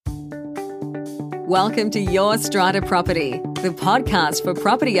Welcome to Your Strata Property, the podcast for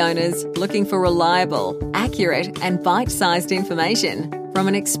property owners looking for reliable, accurate, and bite-sized information from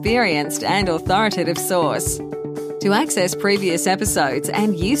an experienced and authoritative source. To access previous episodes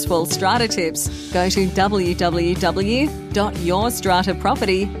and useful strata tips, go to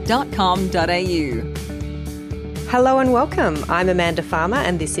www.yourstrataproperty.com.au. Hello and welcome. I'm Amanda Farmer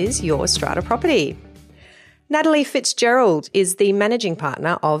and this is Your Strata Property. Natalie Fitzgerald is the managing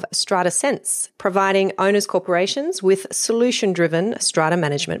partner of Strata Sense, providing owners corporations with solution-driven strata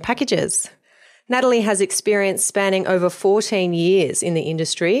management packages. Natalie has experience spanning over 14 years in the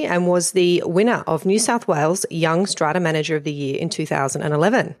industry and was the winner of New South Wales Young Strata Manager of the Year in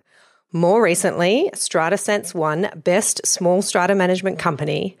 2011. More recently, Strata Sense won Best Small Strata Management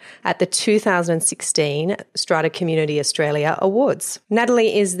Company at the 2016 Strata Community Australia Awards.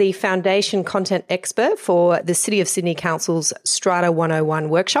 Natalie is the foundation content expert for the City of Sydney Council's Strata 101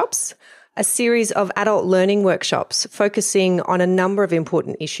 workshops, a series of adult learning workshops focusing on a number of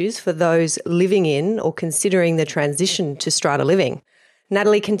important issues for those living in or considering the transition to strata living.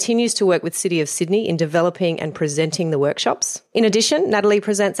 Natalie continues to work with City of Sydney in developing and presenting the workshops. In addition, Natalie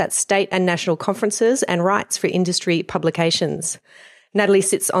presents at state and national conferences and writes for industry publications. Natalie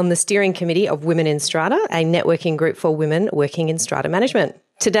sits on the steering committee of Women in Strata, a networking group for women working in strata management.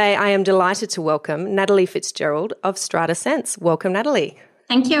 Today, I am delighted to welcome Natalie Fitzgerald of Strata Sense. Welcome, Natalie.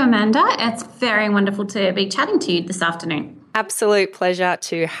 Thank you, Amanda. It's very wonderful to be chatting to you this afternoon. Absolute pleasure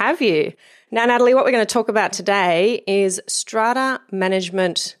to have you. Now, Natalie, what we're going to talk about today is strata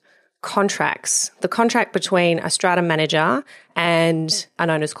management contracts, the contract between a strata manager and an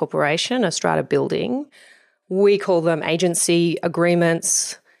owner's corporation, a strata building. We call them agency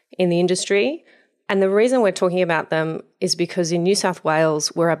agreements in the industry. And the reason we're talking about them is because in New South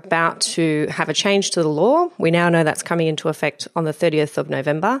Wales, we're about to have a change to the law. We now know that's coming into effect on the 30th of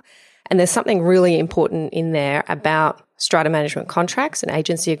November. And there's something really important in there about strata management contracts and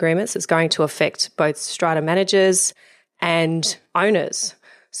agency agreements that's going to affect both strata managers and owners.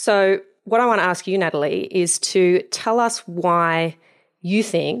 So what I want to ask you, Natalie, is to tell us why you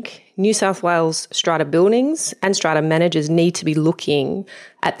think New South Wales strata buildings and strata managers need to be looking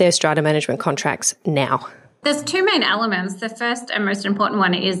at their strata management contracts now. There's two main elements. The first and most important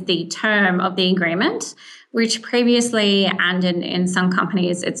one is the term of the agreement, which previously and in some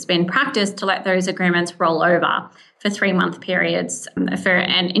companies, it's been practiced to let those agreements roll over for 3-month periods for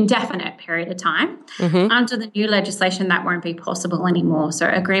an indefinite period of time. Under the new legislation, that won't be possible anymore. So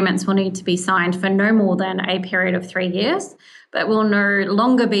agreements will need to be signed for no more than a period of 3 years, but will no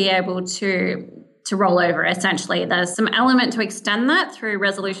longer be able to roll over, essentially. There's some element to extend that through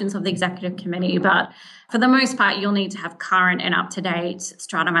resolutions of the Executive Committee, but for the most part, you'll need to have current and up-to-date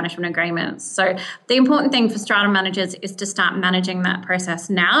strata management agreements. So the important thing for strata managers is to start managing that process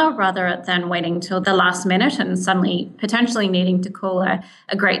now rather than waiting till the last minute and suddenly potentially needing to call a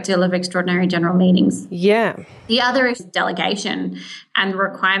great deal of extraordinary general meetings. Yeah. The other is delegation and the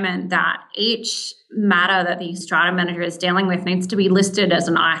requirement that each matter that the strata manager is dealing with needs to be listed as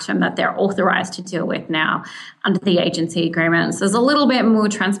an item that they're authorised to deal with now under the agency agreements. There's a little bit more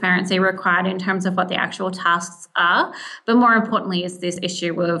transparency required in terms of what the actual tasks are, but more importantly is this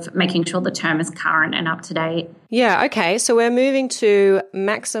issue of making sure the term is current and up to date. Yeah, okay. So we're moving to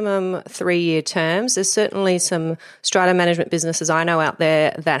maximum 3-year terms. There's certainly some strata management businesses I know out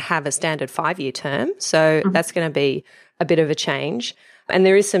there that have a standard 5-year term. So that's going to be a bit of a change. And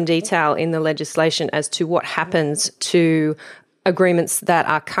there is some detail in the legislation as to what happens to agreements that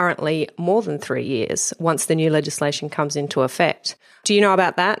are currently more than 3 years once the new legislation comes into effect. Do you know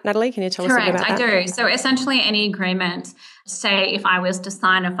about that, Natalie? Can you tell us a bit about that? Correct, I do. So essentially any agreement, say if I was to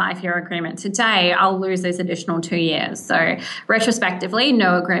sign a 5-year agreement today, I'll lose those additional 2 years. So retrospectively,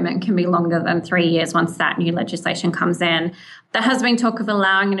 no agreement can be longer than 3 years once that new legislation comes in. There has been talk of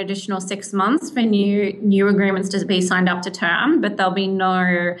allowing an additional 6 months for new agreements to be signed up to term, but there'll be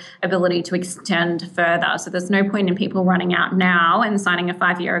no ability to extend further. So there's no point in people running out now and signing a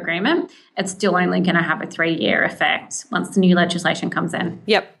 5-year agreement. It's still only going to have a 3-year effect once the new legislation comes in.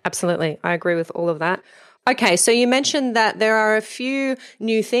 Yep, absolutely. I agree with all of that. Okay, so you mentioned that there are a few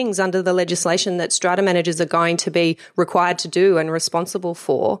new things under the legislation that strata managers are going to be required to do and responsible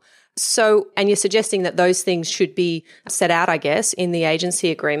for. So, and you're suggesting that those things should be set out, I guess, in the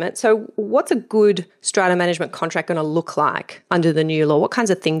agency agreement. So what's a good strata management contract going to look like under the new law? What kinds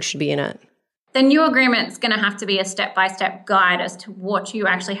of things should be in it? The new agreement's going to have to be a step-by-step guide as to what you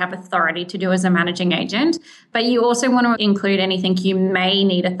actually have authority to do as a managing agent, but you also want to include anything you may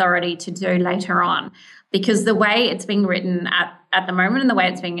need authority to do later on. Because the way it's being written at the moment and the way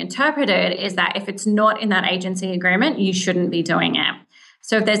it's being interpreted is that if it's not in that agency agreement, you shouldn't be doing it.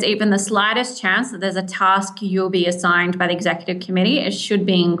 So if there's even the slightest chance that there's a task you'll be assigned by the executive committee, it should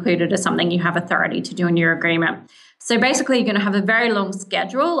be included as something you have authority to do in your agreement. So basically, you're going to have a very long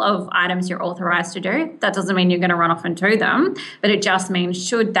schedule of items you're authorised to do. That doesn't mean you're going to run off and do them, but it just means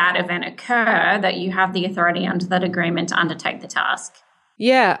should that event occur, that you have the authority under that agreement to undertake the task.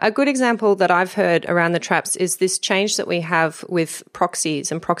 Yeah, a good example that I've heard around the traps is this change that we have with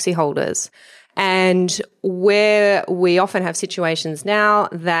proxies and proxy holders. And where we often have situations now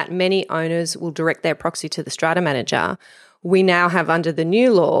that many owners will direct their proxy to the strata manager, we now have under the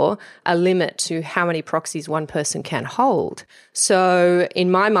new law a limit to how many proxies one person can hold. So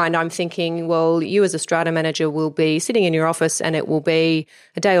in my mind, I'm thinking, well, you as a strata manager will be sitting in your office and it will be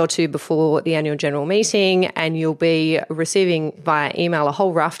a day or two before the annual general meeting and you'll be receiving via email a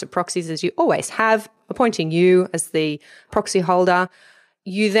whole raft of proxies as you always have, appointing you as the proxy holder.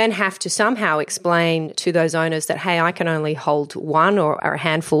 You then have to somehow explain to those owners that, hey, I can only hold one or a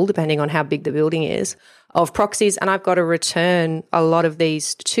handful, depending on how big the building is, of proxies, and I've got to return a lot of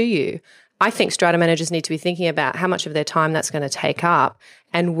these to you. I think strata managers need to be thinking about how much of their time that's going to take up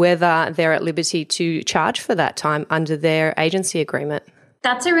and whether they're at liberty to charge for that time under their agency agreement.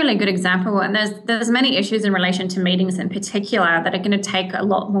 That's a really good example. And there's many issues in relation to meetings in particular that are going to take a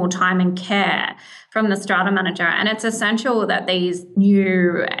lot more time and care from the strata manager. And it's essential that these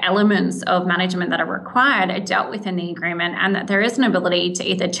new elements of management that are required are dealt with in the agreement and that there is an ability to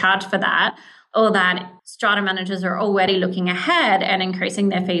either charge for that or that strata managers are already looking ahead and increasing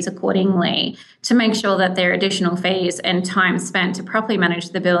their fees accordingly to make sure that their additional fees and time spent to properly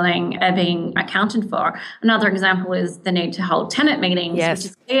manage the building are being accounted for. Another example is the need to hold tenant meetings, yes, which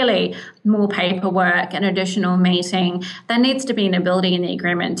is clearly more paperwork and additional meeting. There needs to be an ability in the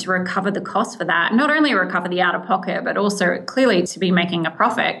agreement to recover the cost for that, not only recover the out-of-pocket, but also clearly to be making a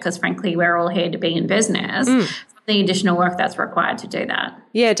profit because, frankly, we're all here to be in business. The additional work that's required to do that.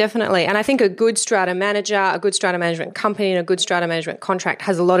 Yeah, definitely. And I think a good strata manager, a good strata management company and a good strata management contract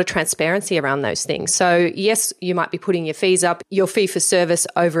has a lot of transparency around those things. So yes, you might be putting your fees up. Your fee for service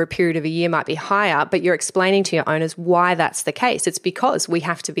over a period of a year might be higher, but you're explaining to your owners why that's the case. It's because we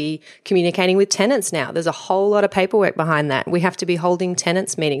have to be communicating with tenants now. There's a whole lot of paperwork behind that. We have to be holding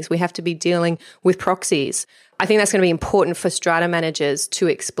tenants meetings. We have to be dealing with proxies. I think that's going to be important for strata managers to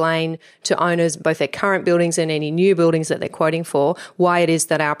explain to owners, both their current buildings and any new buildings that they're quoting for, why it is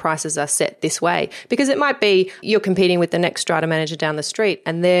that our prices are set this way. Because it might be you're competing with the next strata manager down the street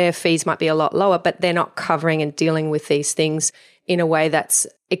and their fees might be a lot lower, but they're not covering and dealing with these things in a way that's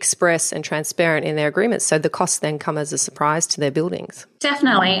express and transparent in their agreements. So the costs then come as a surprise to their buildings.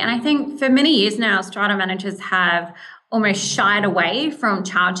 Definitely. And I think for many years now, strata managers have almost shied away from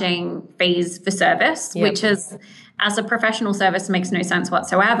charging fees for service, which is, as a professional service, makes no sense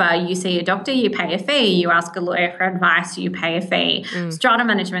whatsoever. You see a doctor, you pay a fee. You ask a lawyer for advice, you pay a fee. Strata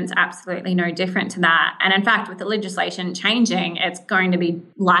management's absolutely no different to that. And in fact, with the legislation changing, it's going to be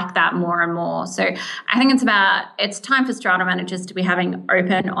like that more and more. So I think it's time for strata managers to be having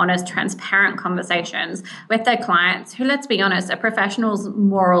open, honest, transparent conversations with their clients who, let's be honest, are professionals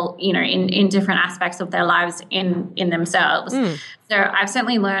moral, in different aspects of their lives in themselves. So I've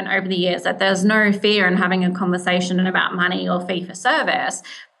certainly learned over the years that there's no fear in having a conversation about money or fee for service.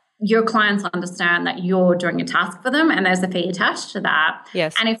 Your clients understand that you're doing a task for them and there's a fee attached to that.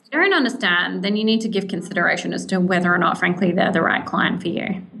 Yes. And if you don't understand, then you need to give consideration as to whether or not, frankly, they're the right client for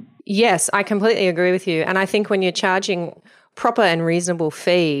you. Yes, I completely agree with you. And I think when you're charging proper and reasonable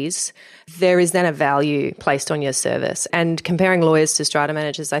fees, there is then a value placed on your service. And comparing lawyers to strata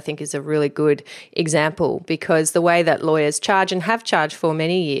managers, I think, is a really good example because the way that lawyers charge and have charged for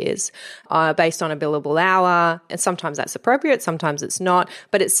many years are based on a billable hour. And sometimes that's appropriate, sometimes it's not.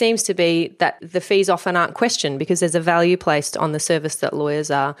 But it seems to be that the fees often aren't questioned because there's a value placed on the service that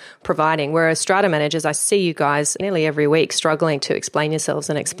lawyers are providing. Whereas strata managers, I see you guys nearly every week struggling to explain yourselves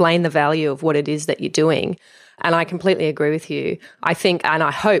and explain the value of what it is that you're doing. And I completely agree with you. I think and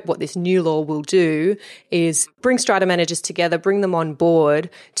I hope what this new law will do is bring strata managers together, bring them on board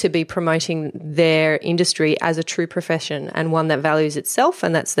to be promoting their industry as a true profession and one that values itself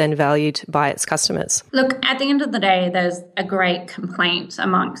and that's then valued by its customers. Look, at the end of the day, there's a great complaint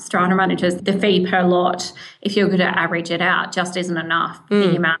amongst strata managers. The fee per lot, if you're going to average it out, just isn't enough for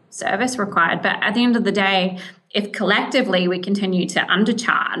the amount of service required. But at the end of the day, if collectively we continue to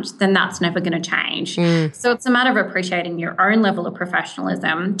undercharge, then that's never going to change. So it's a matter of appreciating your own level of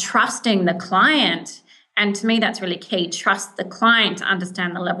professionalism, trusting the client. And to me, that's really key. Trust the client to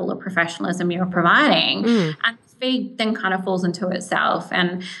understand the level of professionalism you're providing. And fee then kind of falls into itself.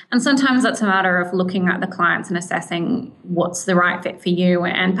 And sometimes it's a matter of looking at the clients and assessing what's the right fit for you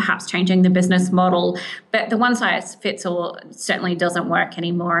and perhaps changing the business model. But the one size fits all certainly doesn't work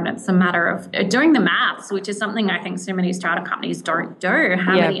anymore. And it's a matter of doing the maths, which is something I think so many strata companies don't do.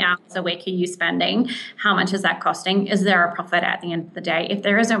 How many hours a week are you spending? How much is that costing? Is there a profit at the end of the day? If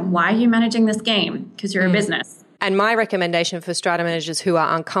there isn't, why are you managing this game? Because you're a business. And my recommendation for strata managers who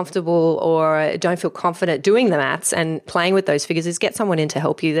are uncomfortable or don't feel confident doing the maths and playing with those figures is get someone in to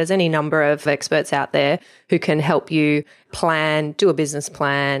help you. There's any number of experts out there who can help you plan, do a business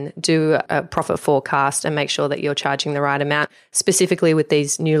plan, do a profit forecast, and make sure that you're charging the right amount, specifically with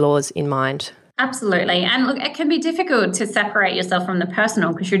these new laws in mind. Absolutely. And look, it can be difficult to separate yourself from the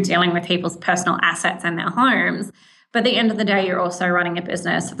personal because you're dealing with people's personal assets and their homes. But at the end of the day, you're also running a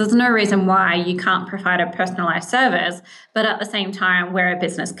business. There's no reason why you can't provide a personalized service, but at the same time, wear a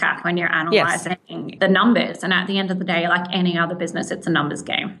business cap when you're analyzing the numbers. And at the end of the day, like any other business, it's a numbers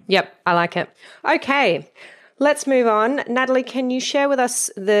game. Yep, I like it. Okay, let's move on. Natalie, can you share with us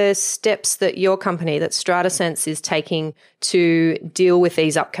the steps that your company, that StrataSense, is taking to deal with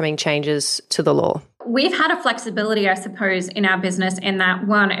these upcoming changes to the law? We've had a flexibility, I suppose, in our business in that,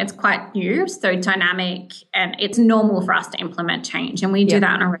 one, it's quite new, so dynamic, and it's normal for us to implement change, and we do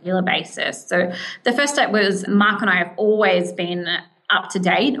that on a regular basis. So the first step was Mark and I have always been up to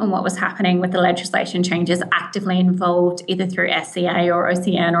date on what was happening with the legislation changes, actively involved either through SCA or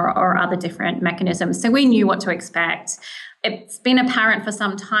OCN or other different mechanisms. So we knew what to expect. It's been apparent for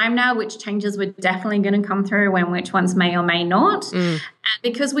some time now which changes were definitely going to come through and which ones may or may not. And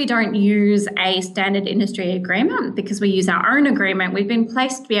because we don't use a standard industry agreement, because we use our own agreement, we've been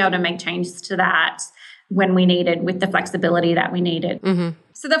placed to be able to make changes to that when we needed with the flexibility that we needed.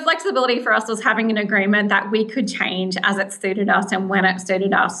 So the flexibility for us was having an agreement that we could change as it suited us and when it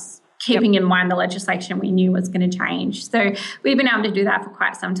suited us, keeping in mind the legislation we knew was going to change. So we've been able to do that for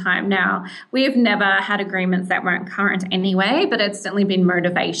quite some time now. We have never had agreements that weren't current anyway, but it's certainly been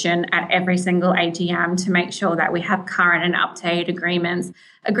motivation at every single AGM to make sure that we have current and up-to-date agreements.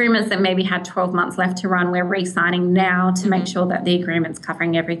 Agreements that maybe had 12 months left to run, we're re-signing now to make sure that the agreement's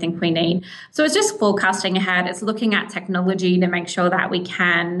covering everything we need. So it's just forecasting ahead. It's looking at technology to make sure that we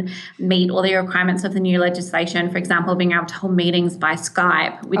can meet all the requirements of the new legislation. For example, being able to hold meetings by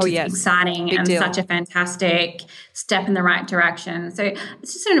Skype, which is exciting and such a fantastic step in the right direction. So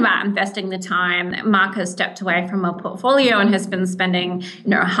it's just about investing the time. Mark has stepped away from a portfolio and has been spending,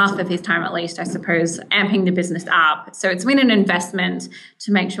 half of his time at least, I suppose, amping the business up. So it's been an investment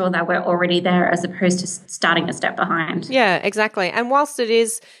to make sure that we're already there as opposed to starting a step behind. Yeah, exactly. And whilst it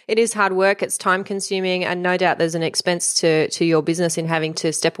is hard work, it's time consuming, and no doubt there's an expense to your business in having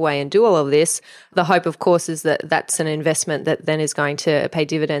to step away and do all of this. The hope, of course, is that that's an investment that then is going to pay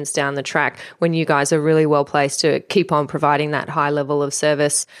dividends down the track when you guys are really well placed to keep on providing that high level of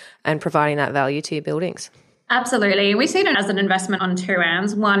service and providing that value to your buildings. Absolutely. We see it as an investment on two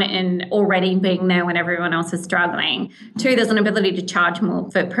ends. One, in already being there when everyone else is struggling. Two, there's an ability to charge more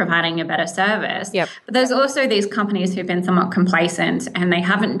for providing a better service. But there's also these companies who've been somewhat complacent and they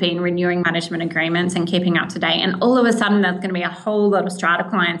haven't been renewing management agreements and keeping up to date. And all of a sudden, there's going to be a whole lot of strata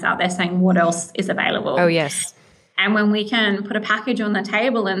clients out there saying, what else is available? Oh, yes. And when we can put a package on the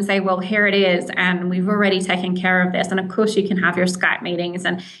table and say, well, here it is, and we've already taken care of this. And of course, you can have your Skype meetings,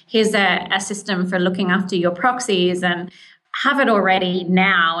 and here's a system for looking after your proxies, and have it already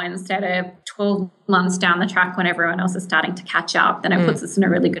now instead of 12 months down the track when everyone else is starting to catch up. Then it puts us in a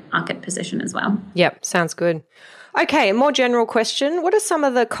really good market position as well. Yep, sounds good. Okay, a more general question. What are some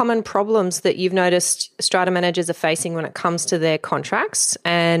of the common problems that you've noticed strata managers are facing when it comes to their contracts,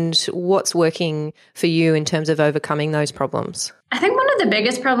 and what's working for you in terms of overcoming those problems? I think one of the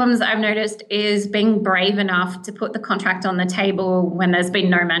biggest problems I've noticed is being brave enough to put the contract on the table when there's been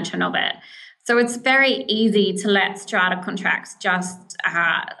no mention of it. So it's very easy to let strata contracts just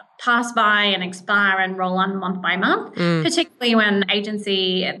pass by and expire and roll on month by month, particularly when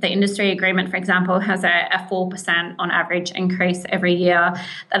the industry agreement, for example, has a 4% on average increase every year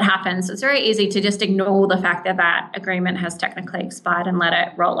that happens. So it's very easy to just ignore the fact that that agreement has technically expired and let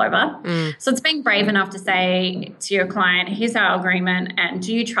it roll over. So it's being brave enough to say to your client, here's our agreement, and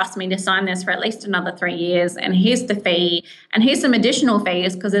do you trust me to sign this for at least another 3 years? And here's the fee, and here's some additional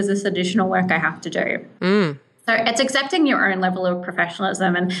fees because there's this additional work I have to do. So it's accepting your own level of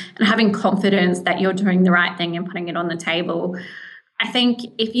professionalism and having confidence that you're doing the right thing and putting it on the table. I think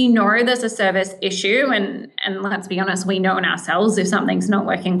if you know there's a service issue, and let's be honest, we know in ourselves if something's not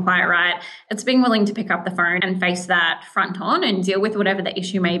working quite right, it's being willing to pick up the phone and face that front on and deal with whatever the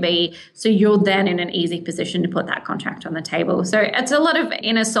issue may be. So you're then in an easy position to put that contract on the table. So it's a lot of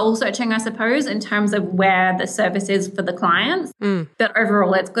inner soul searching, I suppose, in terms of where the service is for the clients. But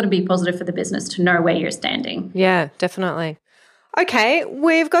overall, it's got to be positive for the business to know where you're standing. Yeah, definitely. Okay,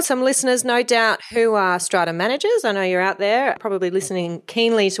 we've got some listeners, no doubt, who are Strata managers. I know you're out there probably listening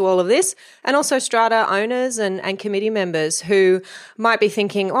keenly to all of this, and also Strata owners and committee members who might be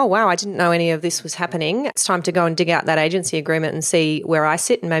thinking, oh, wow, I didn't know any of this was happening. It's time to go and dig out that agency agreement and see where I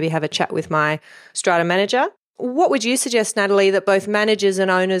sit and maybe have a chat with my Strata manager. What would you suggest, Natalie, that both managers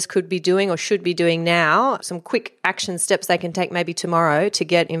and owners could be doing or should be doing now? Some quick action steps they can take maybe tomorrow to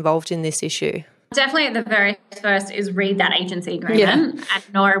get involved in this issue? Definitely at the very first is read that agency agreement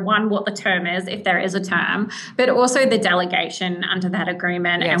and know, one, what the term is, if there is a term, but also the delegation under that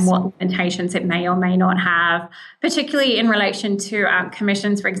agreement and what limitations it may or may not have, particularly in relation to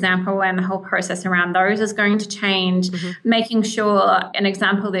commissions, for example, and the whole process around those is going to change. Making sure, an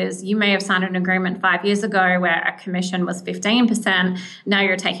example is you may have signed an agreement 5 years ago where a commission was 15%, now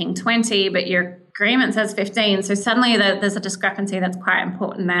you're taking 20, but your agreement says 15. So suddenly there's a discrepancy that's quite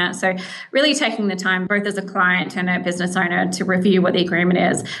important there. So really taking the time, both as a client and a business owner, to review what the agreement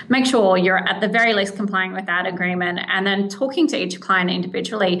is. Make sure you're at the very least complying with that agreement, and then talking to each client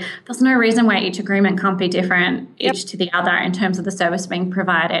individually. There's no reason why each agreement can't be different each to the other in terms of the service being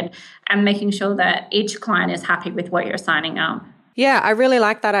provided, and making sure that each client is happy with what you're signing up. Yeah, I really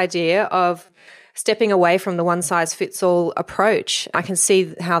like that idea of stepping away from the one-size-fits-all approach. I can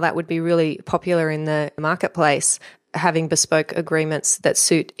see how that would be really popular in the marketplace, having bespoke agreements that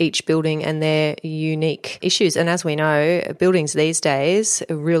suit each building and their unique issues. And as we know, buildings these days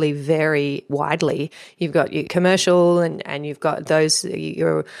really vary widely. You've got your commercial and you've got those,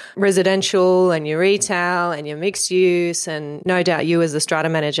 your residential and your retail and your mixed use, and no doubt you as the Strata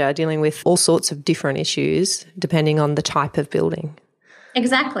manager are dealing with all sorts of different issues depending on the type of building.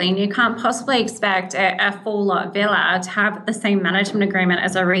 Exactly. And you can't possibly expect a full lot villa to have the same management agreement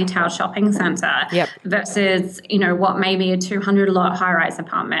as a retail shopping centre versus, what may be a 200 lot high-rise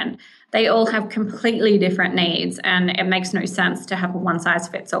apartment. They all have completely different needs, and it makes no sense to have a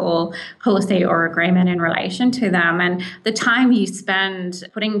one-size-fits-all policy or agreement in relation to them. And the time you spend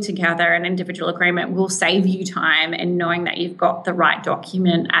putting together an individual agreement will save you time in knowing that you've got the right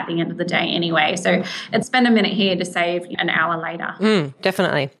document at the end of the day anyway. So it's spend a minute here to save an hour later.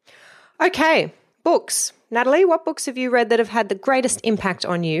 Definitely. Okay, books. Natalie, what books have you read that have had the greatest impact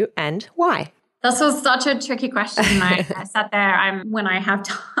on you and why? This was such a tricky question. I sat there, when I have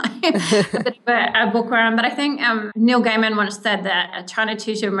time, a bit of a bookworm. But I think Neil Gaiman once said that trying to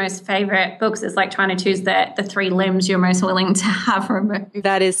choose your most favourite books is like trying to choose the 3 limbs you're most willing to have removed.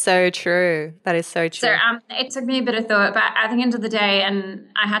 That is so true. That is so true. So it took me a bit of thought, but at the end of the day, and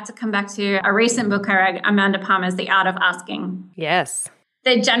I had to come back to a recent book I read, Amanda Palmer's The Art of Asking. Yes.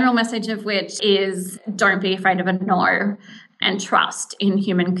 The general message of which is don't be afraid of a no. And trust in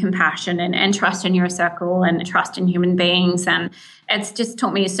human compassion and trust in your circle and trust in human beings. And it's just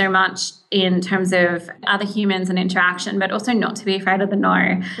taught me so much in terms of other humans and interaction, but also not to be afraid of the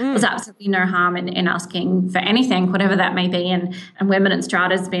no. There's absolutely no harm in asking for anything, whatever that may be. And Women in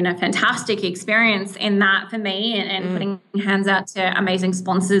Strata has been a fantastic experience in that for me, and putting hands out to amazing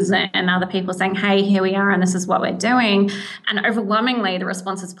sponsors and other people saying, hey, here we are and this is what we're doing. And overwhelmingly, the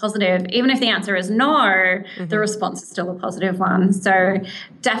response is positive. Even if the answer is no, the response is still a positive one. So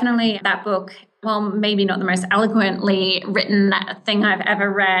definitely that book, well, maybe not the most eloquently written thing I've ever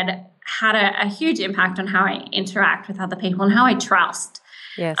read, had a huge impact on how I interact with other people and how I trust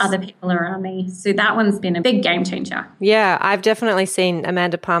other people around me. So that one's been a big game changer. Yeah, I've definitely seen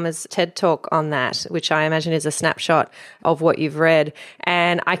Amanda Palmer's TED Talk on that, which I imagine is a snapshot of what you've read.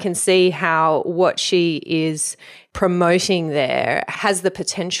 And I can see how what she is promoting there has the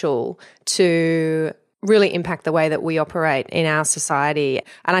potential to really impact the way that we operate in our society.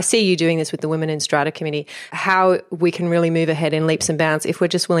 And I see you doing this with the Women in Strata community, how we can really move ahead in leaps and bounds if we're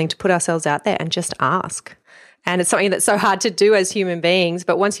just willing to put ourselves out there and just ask. And it's something that's so hard to do as human beings,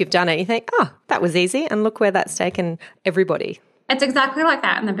 but once you've done it, you think, oh, that was easy, and look where that's taken everybody. It's exactly like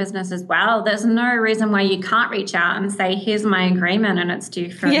that in the business as well. There's no reason why you can't reach out and say, here's my agreement and it's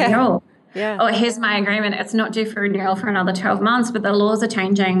due for renewal. Yeah. Or here's my agreement, it's not due for renewal for another 12 months, but the laws are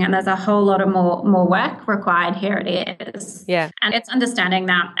changing and there's a whole lot of more work required. Here it is. Yeah. And it's understanding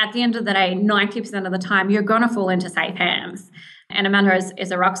that at the end of the day, 90% of the time, you're going to fall into safe hands. And Amanda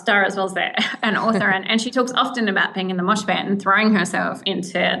is a rock star as well as an author. And she talks often about being in the mosh pit and throwing herself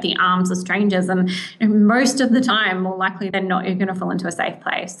into the arms of strangers. And most of the time, more likely than not, you're going to fall into a safe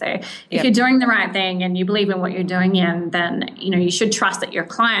place. So if you're doing the right thing and you believe in what you're doing in, then you should trust that your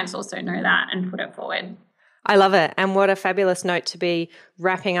clients also know that and put it forward. I love it. And what a fabulous note to be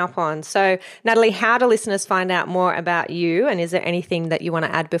wrapping up on. So, Natalie, how do listeners find out more about you? And is there anything that you want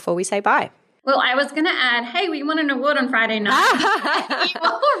to add before we say bye? Well, I was going to add, hey, we won an award on Friday night.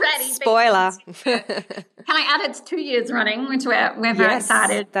 Already. Spoiler. Can I add it's 2 years running, which we're very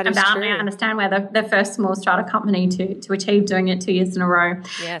excited about. True. I understand we're the first small strata company to achieve doing it 2 years in a row.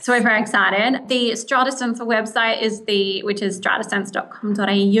 Yes. So we're very excited. The Strata Sense website which is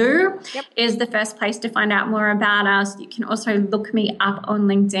stratasense.com.au is the first place to find out more about us. You can also look me up on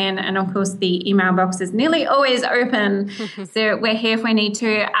LinkedIn, and of course the email box is nearly always open. So we're here if we need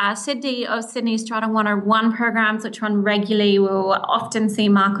to. Sydney of Sydney Strata 101 programs, which run regularly. We'll often see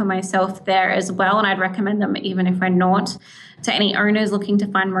Mark or myself there as well, and I'd recommend them even if we're not, to any owners looking to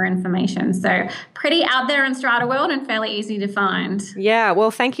find more information. So pretty out there in Strata world and fairly easy to find. Yeah, well,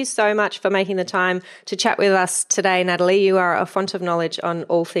 thank you so much for making the time to chat with us today, Natalie. You are a font of knowledge on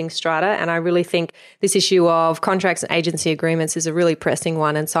all things Strata, and I really think this issue of contracts and agency agreements is a really pressing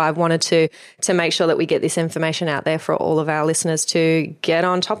one. And so I've wanted to make sure that we get this information out there for all of our listeners to get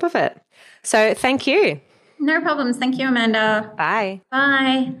on top of it. So thank you. No problems. Thank you, Amanda. Bye.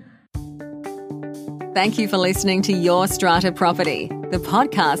 Bye. Thank you for listening to Your Strata Property, the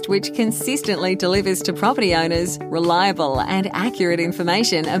podcast which consistently delivers to property owners reliable and accurate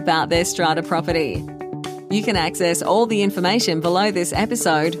information about their strata property. You can access all the information below this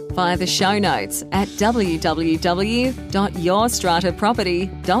episode via the show notes at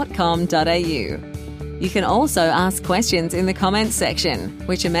www.yourstrataproperty.com.au. You can also ask questions in the comments section,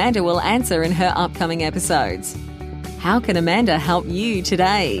 which Amanda will answer in her upcoming episodes. How can Amanda help you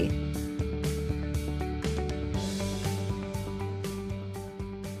today?